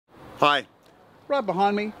Hi, right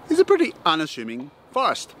behind me is a pretty unassuming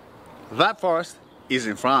forest. That forest is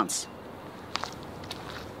in France.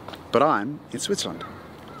 But I'm in Switzerland.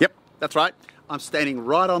 Yep, that's right. I'm standing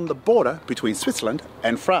right on the border between Switzerland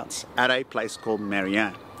and France at a place called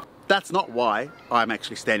Marianne. That's not why I'm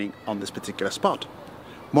actually standing on this particular spot.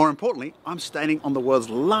 More importantly, I'm standing on the world's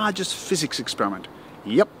largest physics experiment.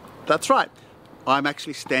 Yep, that's right. I'm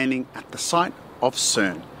actually standing at the site of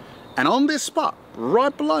CERN. And on this spot,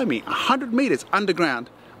 right below me, 100 meters underground,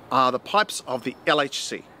 are the pipes of the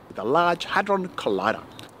LHC, the Large Hadron Collider.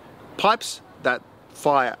 Pipes that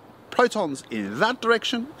fire protons in that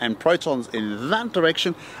direction and protons in that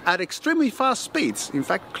direction at extremely fast speeds, in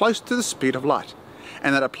fact close to the speed of light.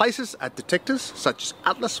 And that are places at detectors such as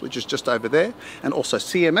Atlas, which is just over there, and also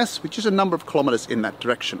CMS, which is a number of kilometers in that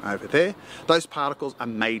direction over there. Those particles are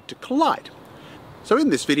made to collide. So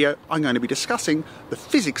in this video, I'm going to be discussing the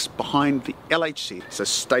physics behind the LHC, so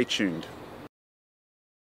stay tuned.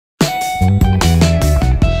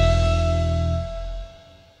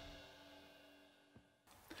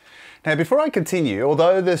 Now, before I continue,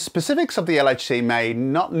 although the specifics of the LHC may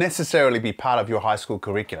not necessarily be part of your high school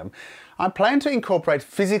curriculum, I plan to incorporate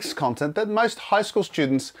physics content that most high school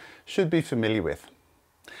students should be familiar with.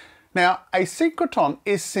 Now, a synchrotron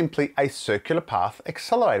is simply a circular path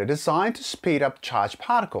accelerator designed to speed up charged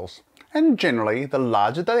particles. And generally, the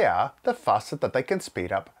larger they are, the faster that they can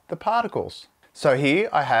speed up the particles. So here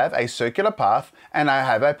I have a circular path and I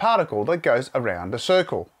have a particle that goes around a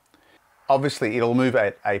circle. Obviously, it'll move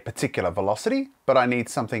at a particular velocity, but I need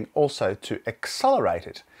something also to accelerate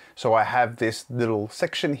it. So I have this little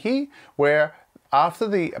section here where after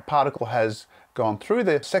the particle has gone through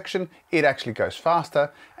the section, it actually goes faster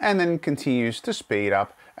and then continues to speed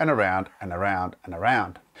up and around and around and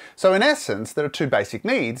around. So in essence, there are two basic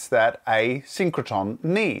needs that a synchrotron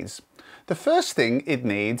needs. The first thing it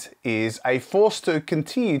needs is a force to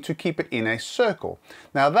continue to keep it in a circle.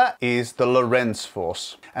 Now that is the Lorentz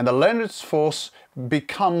force, and the Lorentz force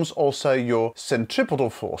becomes also your centripetal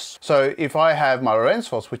force. So if I have my Lorentz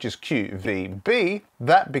force, which is QVB,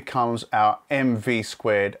 that becomes our mv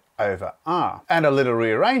squared over r. And a little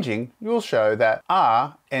rearranging will show that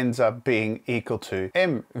r ends up being equal to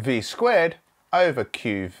mv squared over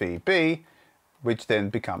qvb, which then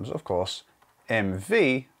becomes, of course,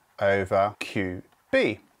 mv over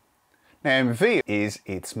qb. Now mv is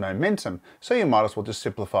its momentum, so you might as well just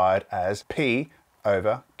simplify it as p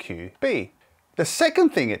over qb. The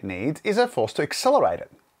second thing it needs is a force to accelerate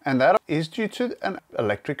it, and that is due to an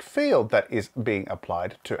electric field that is being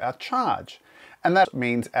applied to our charge. And that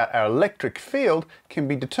means our electric field can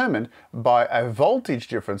be determined by a voltage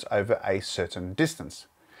difference over a certain distance.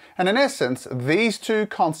 And in essence, these two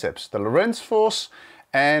concepts, the Lorentz force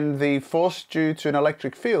and the force due to an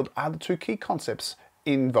electric field, are the two key concepts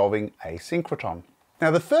involving a synchrotron. Now,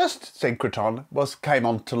 the first synchrotron came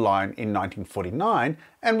onto line in 1949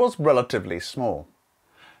 and was relatively small.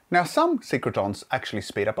 Now, some synchrotrons actually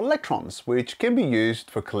speed up electrons, which can be used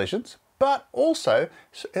for collisions, but also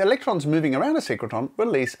electrons moving around a synchrotron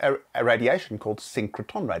release a radiation called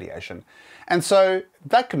synchrotron radiation. And so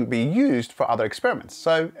that can be used for other experiments.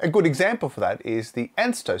 So a good example for that is the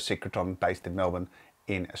ANSTO synchrotron based in Melbourne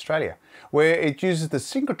in Australia, where it uses the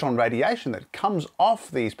synchrotron radiation that comes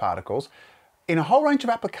off these particles in a whole range of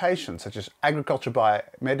applications such as agriculture,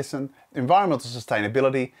 biomedicine, environmental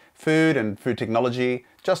sustainability, food and food technology,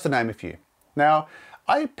 just to name a few. Now,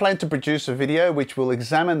 I plan to produce a video which will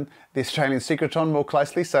examine the Australian synchrotron more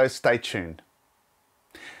closely, so stay tuned.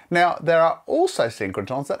 Now, there are also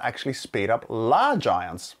synchrotrons that actually speed up large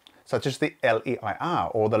ions, such as the LEIR,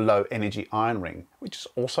 or the Low Energy Ion Ring, which is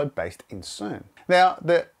also based in CERN. Now,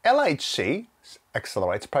 the LHC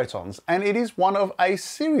accelerates protons, and it is one of a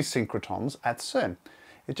series of synchrotrons at CERN.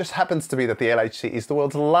 It just happens to be that the LHC is the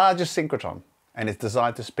world's largest synchrotron, and is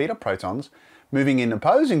designed to speed up protons, moving in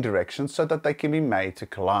opposing directions so that they can be made to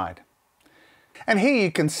collide. And here you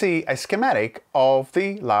can see a schematic of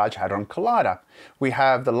the Large Hadron Collider. We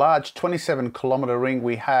have the large 27-kilometer ring.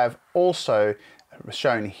 We have also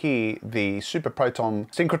shown here the superproton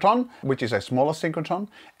synchrotron, which is a smaller synchrotron,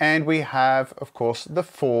 and we have, of course, the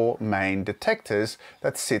four main detectors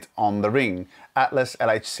that sit on the ring: Atlas,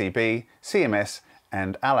 LHCb, CMS,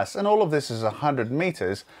 and ALICE. And all of this is 100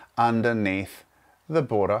 meters underneath the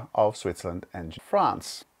border of Switzerland and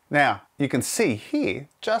France. Now, you can see here,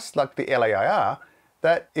 just like the LAIR,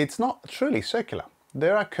 that it's not truly circular.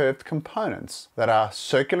 There are curved components that are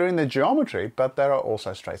circular in their geometry, but there are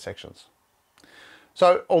also straight sections.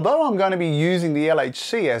 So, although I'm going to be using the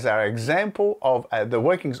LHC as our example of the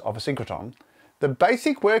workings of a synchrotron, the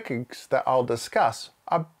basic workings that I'll discuss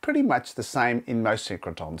are pretty much the same in most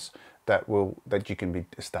synchrotrons that you can be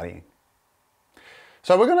studying.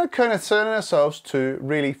 So we're going to concern ourselves to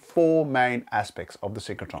really four main aspects of the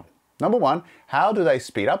synchrotron. Number one, how do they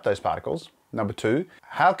speed up those particles? Number two,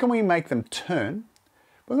 how can we make them turn?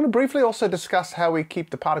 We're going to briefly also discuss how we keep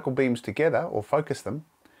the particle beams together or focus them.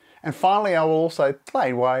 And finally, I will also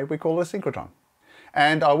explain why we call it a synchrotron.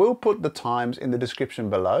 And I will put the times in the description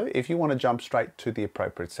below if you want to jump straight to the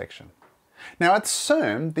appropriate section. Now at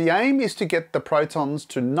CERN, the aim is to get the protons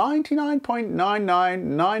to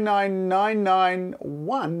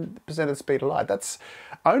 99.9999991% of the speed of light. That's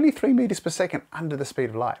only 3 meters per second under the speed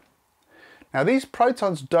of light. Now these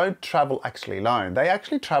protons don't travel actually alone. They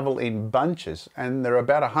actually travel in bunches, and there are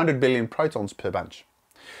about 100 billion protons per bunch.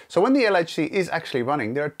 So when the LHC is actually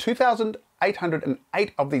running, there are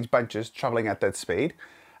 2,808 of these bunches traveling at that speed,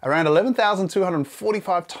 around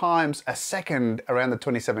 11,245 times a second around the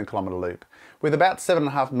 27-kilometer loop, with about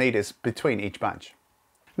 7.5 meters between each bunch.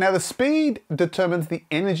 Now the speed determines the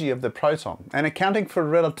energy of the proton, and accounting for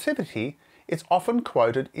relativity, it's often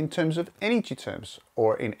quoted in terms of energy terms,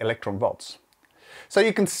 or in electron volts. So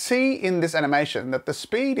you can see in this animation that the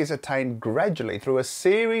speed is attained gradually through a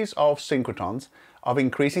series of synchrotrons of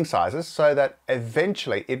increasing sizes, so that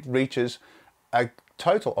eventually it reaches a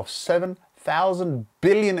total of 7,000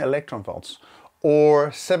 billion electron volts,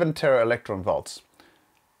 or 7 tera electron volts.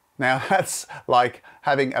 Now that's like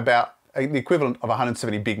having about the equivalent of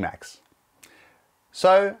 170 Big Macs.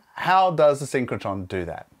 So how does the synchrotron do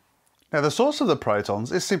that? Now the source of the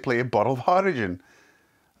protons is simply a bottle of hydrogen.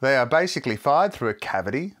 They are basically fired through a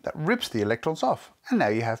cavity that rips the electrons off, and now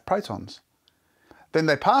you have protons. Then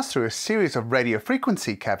they pass through a series of radio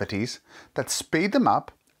frequency cavities that speed them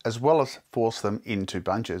up as well as force them into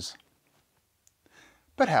bunches.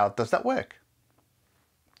 But how does that work?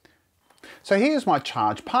 So here's my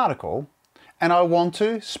charged particle, and I want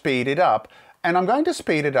to speed it up, and I'm going to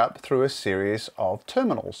speed it up through a series of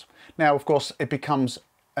terminals. Now of course it becomes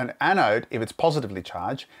an anode if it's positively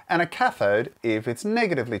charged, and a cathode if it's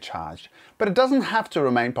negatively charged. But it doesn't have to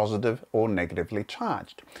remain positive or negatively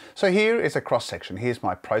charged. So here is a cross section. Here's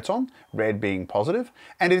my proton, red being positive,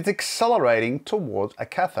 and it's accelerating towards a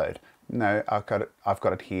cathode. No, I've got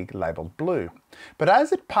it here labeled blue. But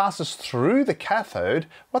as it passes through the cathode,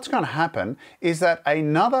 what's going to happen is that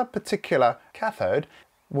another particular cathode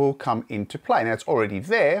will come into play. Now it's already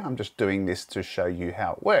there, I'm just doing this to show you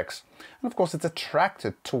how it works. And of course it's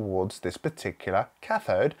attracted towards this particular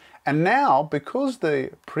cathode, and now because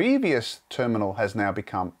the previous terminal has now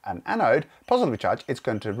become an anode, positively charged, it's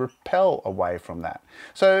going to repel away from that.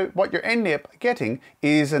 So what you're ending up getting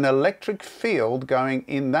is an electric field going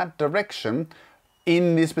in that direction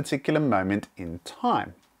in this particular moment in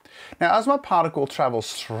time. Now as my particle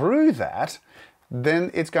travels through that,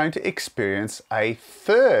 then it's going to experience a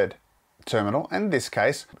third terminal. In this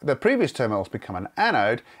case, the previous terminals become an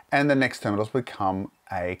anode and the next terminals become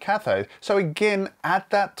a cathode. So again, at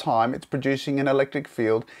that time, it's producing an electric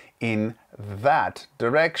field in that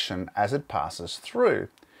direction as it passes through.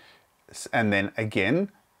 And then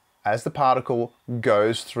again, as the particle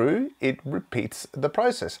goes through, it repeats the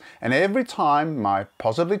process. And every time my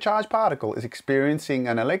positively charged particle is experiencing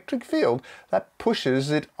an electric field, that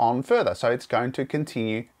pushes it on further. So it's going to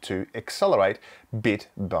continue to accelerate bit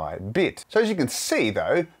by bit. So as you can see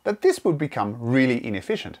though, that this would become really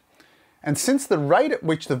inefficient. And since the rate at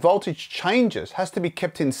which the voltage changes has to be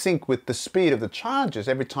kept in sync with the speed of the charges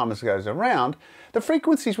every time it goes around, the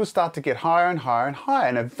frequencies will start to get higher and higher and higher,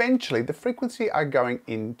 and eventually the frequency are going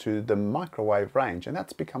into the microwave range, and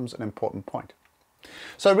that becomes an important point.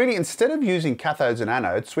 So really, instead of using cathodes and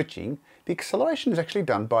anodes switching, the acceleration is actually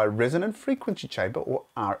done by a resonant frequency chamber, or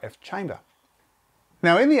RF chamber.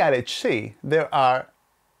 Now in the LHC, there are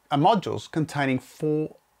modules containing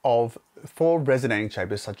four resonating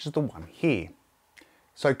chambers such as the one here.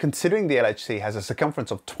 So considering the LHC has a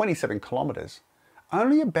circumference of 27 kilometers,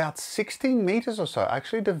 only about 16 meters or so are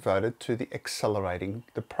actually devoted to the accelerating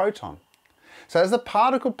the proton. So as the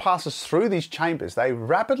particle passes through these chambers, they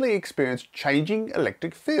rapidly experience changing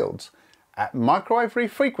electric fields at microwave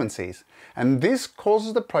frequencies, and this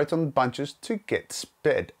causes the proton bunches to get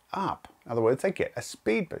sped up. In other words, they get a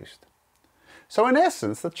speed boost. So in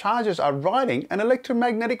essence, the charges are riding an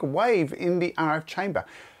electromagnetic wave in the RF chamber,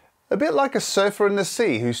 a bit like a surfer in the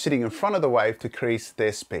sea who's sitting in front of the wave to increase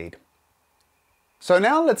their speed. So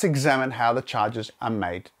now let's examine how the charges are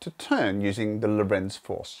made to turn using the Lorentz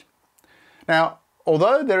force. Now,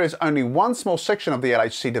 although there is only one small section of the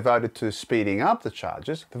LHC devoted to speeding up the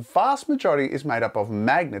charges, the vast majority is made up of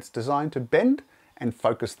magnets designed to bend and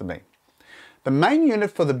focus the beam. The main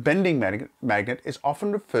unit for the bending magnet is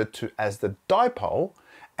often referred to as the dipole,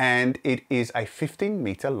 and it is a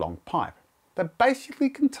 15-meter long pipe that basically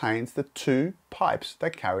contains the two pipes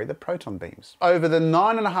that carry the proton beams. Over the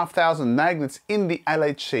 9,500 magnets in the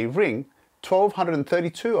LHC ring,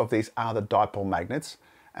 1,232 of these are the dipole magnets,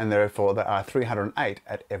 and therefore there are 308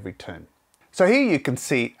 at every turn. So here you can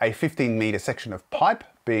see a 15-meter section of pipe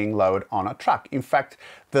being lowered on a truck. In fact,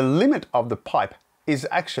 the limit of the pipe is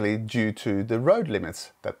actually due to the road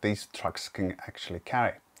limits that these trucks can actually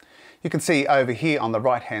carry. You can see over here on the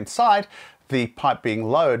right-hand side the pipe being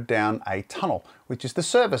lowered down a tunnel, which is the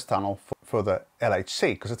service tunnel for the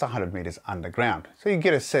LHC, because it's 100 meters underground. So you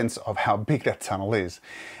get a sense of how big that tunnel is.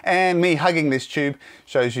 And me hugging this tube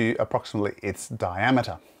shows you approximately its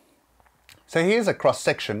diameter. So here's a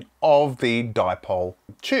cross-section of the dipole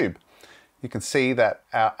tube. You can see that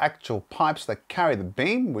our actual pipes that carry the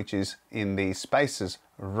beam, which is in these spaces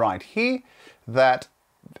right here, that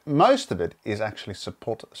most of it is actually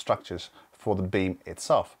support structures for the beam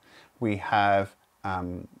itself. We have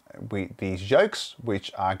these yokes,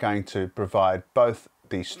 which are going to provide both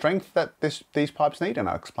the strength that these pipes need, and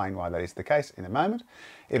I'll explain why that is the case in a moment.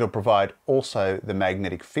 It'll provide also the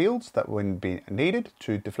magnetic fields that will be needed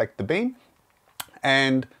to deflect the beam.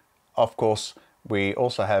 And of course, we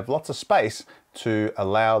also have lots of space to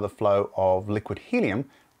allow the flow of liquid helium,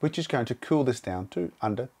 which is going to cool this down to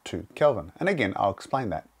under 2 Kelvin. And again, I'll explain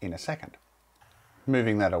that in a second.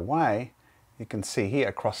 Moving that away, you can see here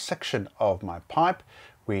a cross-section of my pipe.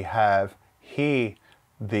 We have here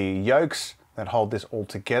the yokes that hold this all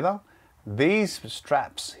together. These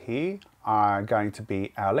straps here are going to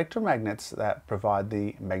be our electromagnets that provide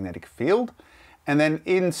the magnetic field. And then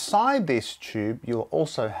inside this tube, you'll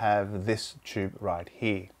also have this tube right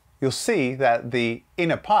here. You'll see that the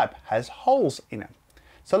inner pipe has holes in it.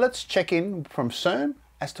 So let's check in from CERN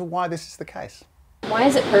as to why this is the case. Why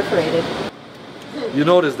is it perforated? You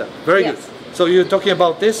noticed that. Very good. So you're talking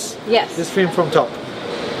about this? Yes. This film from top.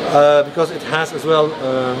 Because it has as well,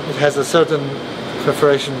 it has a certain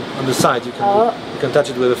perforation on the side. You can touch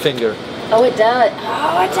it with a finger. Oh, it does.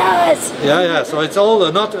 Oh, it does. Yeah. So it's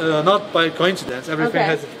all not by coincidence. Everything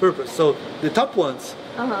has its purpose. So the top ones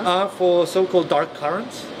are for so-called dark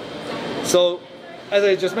currents. So, as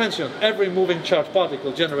I just mentioned, every moving charged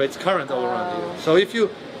particle generates current all around you. So if you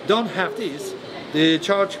don't have these, the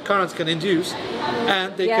charged currents can induce,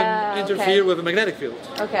 and they can interfere with the magnetic field.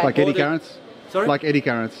 Okay. Like eddy currents? Sorry? Like eddy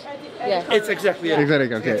currents? Yeah. It's exactly it.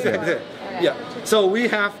 Exactly, okay. Yeah. So we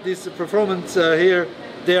have this performance here.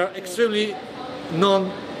 They are extremely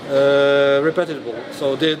non-repetitive.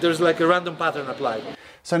 So there's like a random pattern applied.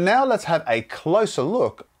 So now let's have a closer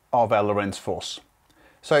look of our Lorentz force.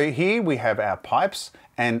 So here we have our pipes,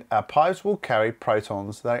 and our pipes will carry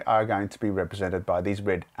protons that are going to be represented by these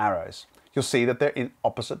red arrows. You'll see that they're in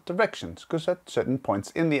opposite directions because at certain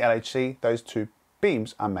points in the LHC, those two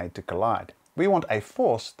beams are made to collide. We want a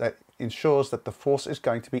force that ensures that the force is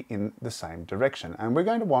going to be in the same direction, and we're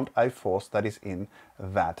going to want a force that is in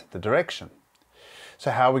the direction.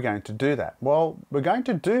 So how are we going to do that? Well, we're going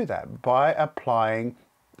to do that by applying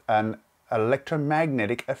an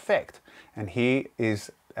electromagnetic effect. And here is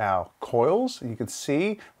our coils. You can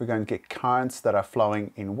see we're going to get currents that are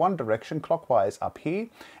flowing in one direction, clockwise up here,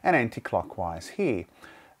 and anti-clockwise here.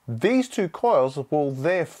 These two coils will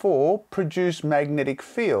therefore produce magnetic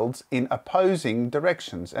fields in opposing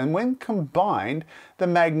directions, and when combined, the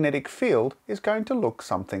magnetic field is going to look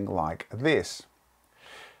something like this.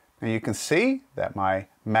 Now you can see that my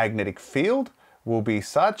magnetic field will be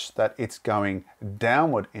such that it's going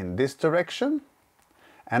downward in this direction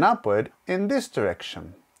and upward in this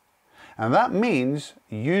direction. And that means,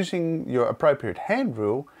 using your appropriate hand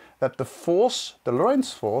rule, that the force, the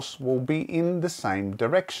Lorentz force, will be in the same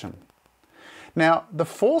direction. Now, the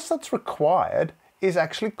force that's required is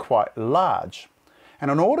actually quite large.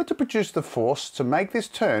 And in order to produce the force to make this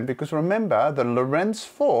turn, because remember, the Lorentz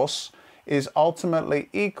force is ultimately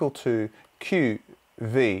equal to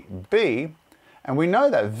QVB, and we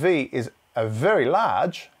know that V is a very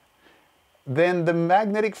large, then the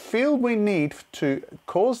magnetic field we need to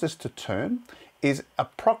cause this to turn is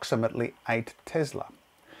approximately 8 Tesla.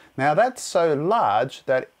 Now that's so large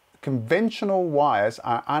that conventional wires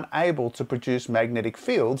are unable to produce magnetic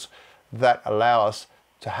fields that allow us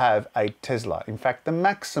to have 8 Tesla. In fact, the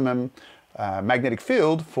maximum magnetic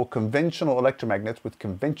field for conventional electromagnets with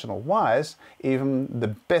conventional wires, even the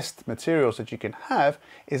best materials that you can have,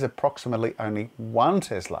 is approximately only 1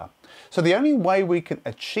 Tesla. So the only way we can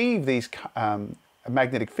achieve these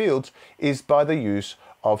magnetic fields is by the use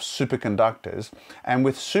of superconductors. And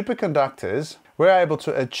with superconductors, we're able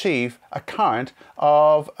to achieve a current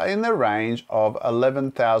of in the range of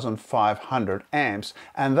 11,500 amps,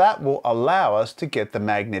 and that will allow us to get the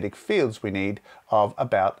magnetic fields we need of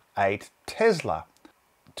about 8 Tesla.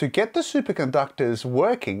 To get the superconductors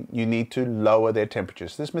working, you need to lower their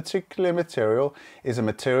temperatures. This particular material is a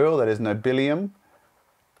material that is nobelium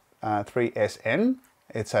 3SN.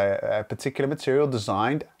 It's a particular material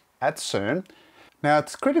designed at CERN. Now,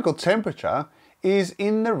 its critical temperature is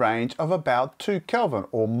in the range of about 2 Kelvin,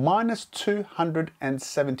 or minus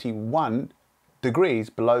 271 degrees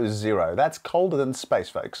below zero. That's colder than space,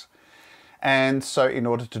 folks. And so in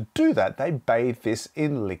order to do that, they bathe this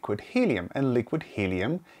in liquid helium, and liquid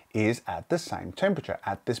helium is at the same temperature,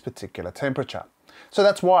 at this particular temperature. So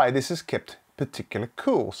that's why this is kept particularly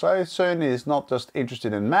cool. So CERN is not just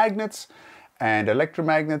interested in magnets and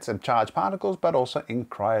electromagnets and charged particles, but also in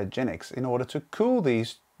cryogenics in order to cool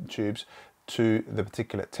these tubes to the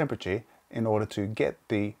particular temperature in order to get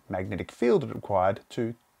the magnetic field required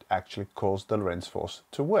to actually cause the Lorentz force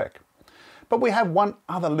to work. But we have one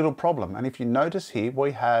other little problem, and if you notice here,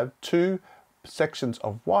 we have two sections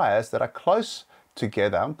of wires that are close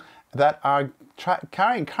together that are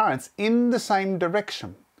carrying currents in the same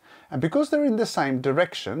direction. And because they're in the same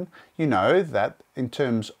direction, you know that in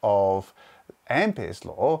terms of Ampere's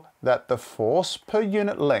law, that the force per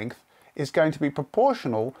unit length is going to be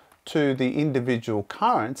proportional to the individual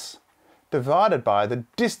currents divided by the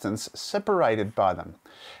distance separated by them.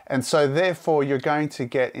 And so therefore you're going to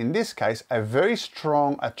get, in this case, a very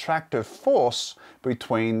strong attractive force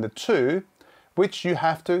between the two, which you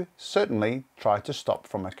have to certainly try to stop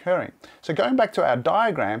from occurring. So going back to our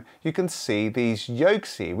diagram, you can see these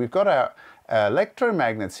yokes here. We've got our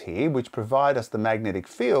electromagnets here, which provide us the magnetic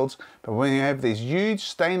fields, but when you have these huge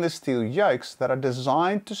stainless steel yokes that are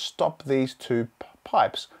designed to stop these two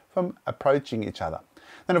pipes from approaching each other.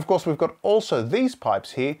 Then of course we've got also these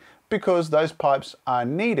pipes here, because those pipes are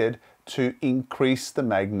needed to increase the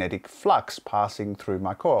magnetic flux passing through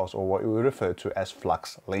my coils, or what we refer to as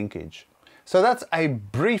flux linkage. So that's a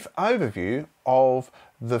brief overview of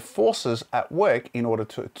the forces at work in order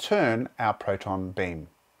to turn our proton beam.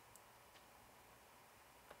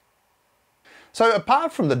 So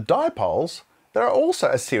apart from the dipoles, there are also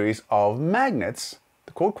a series of magnets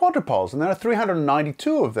called quadrupoles, and there are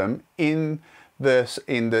 392 of them in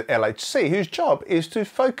the LHC, whose job is to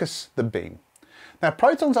focus the beam. Now,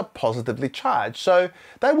 protons are positively charged, so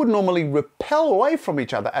they would normally repel away from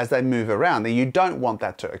each other as they move around, and you don't want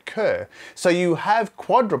that to occur. So you have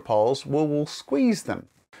quadrupoles will squeeze them.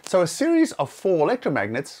 So a series of 4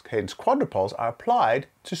 electromagnets, hence quadrupoles, are applied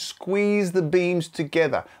to squeeze the beams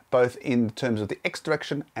together, both in terms of the X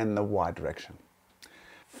direction and the Y direction.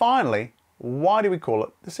 Finally, why do we call it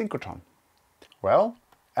the synchrotron? Well,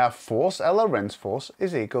 our force, our Lorentz force,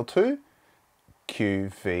 is equal to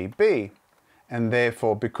QVB. And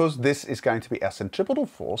therefore, because this is going to be our centripetal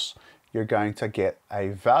force, you're going to get a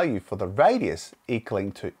value for the radius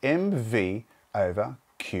equaling to mv over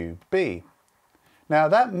QB. Now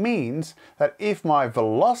that means that if my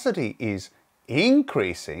velocity is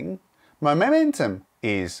increasing, my momentum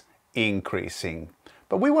is increasing.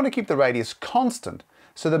 But we want to keep the radius constant.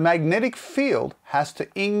 So the magnetic field has to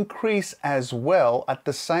increase as well at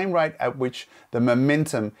the same rate at which the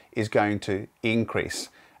momentum is going to increase.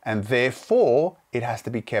 And therefore, it has to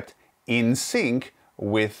be kept in sync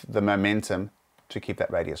with the momentum to keep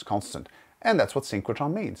that radius constant. And that's what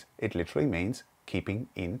synchrotron means. It literally means keeping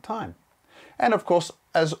in time. And of course,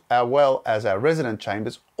 as well as our resonant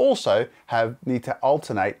chambers also need to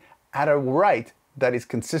alternate at a rate that is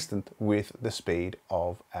consistent with the speed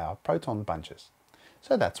of our proton bunches.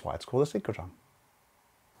 So that's why it's called a synchrotron.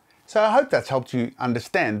 So I hope that's helped you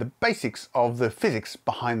understand the basics of the physics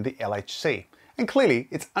behind the LHC. And clearly,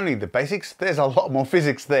 it's only the basics. There's a lot more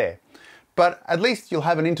physics there. But at least you'll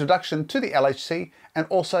have an introduction to the LHC, and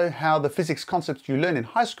also how the physics concepts you learn in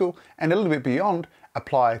high school and a little bit beyond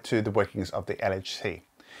apply to the workings of the LHC.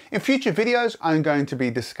 In future videos, I'm going to be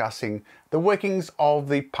discussing the workings of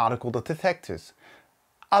the particle detectors,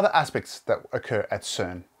 other aspects that occur at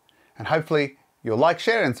CERN. And hopefully you'll like,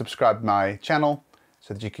 share and subscribe to my channel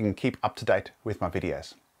so that you can keep up to date with my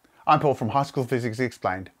videos. I'm Paul from High School Physics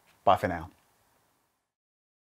Explained. Bye for now.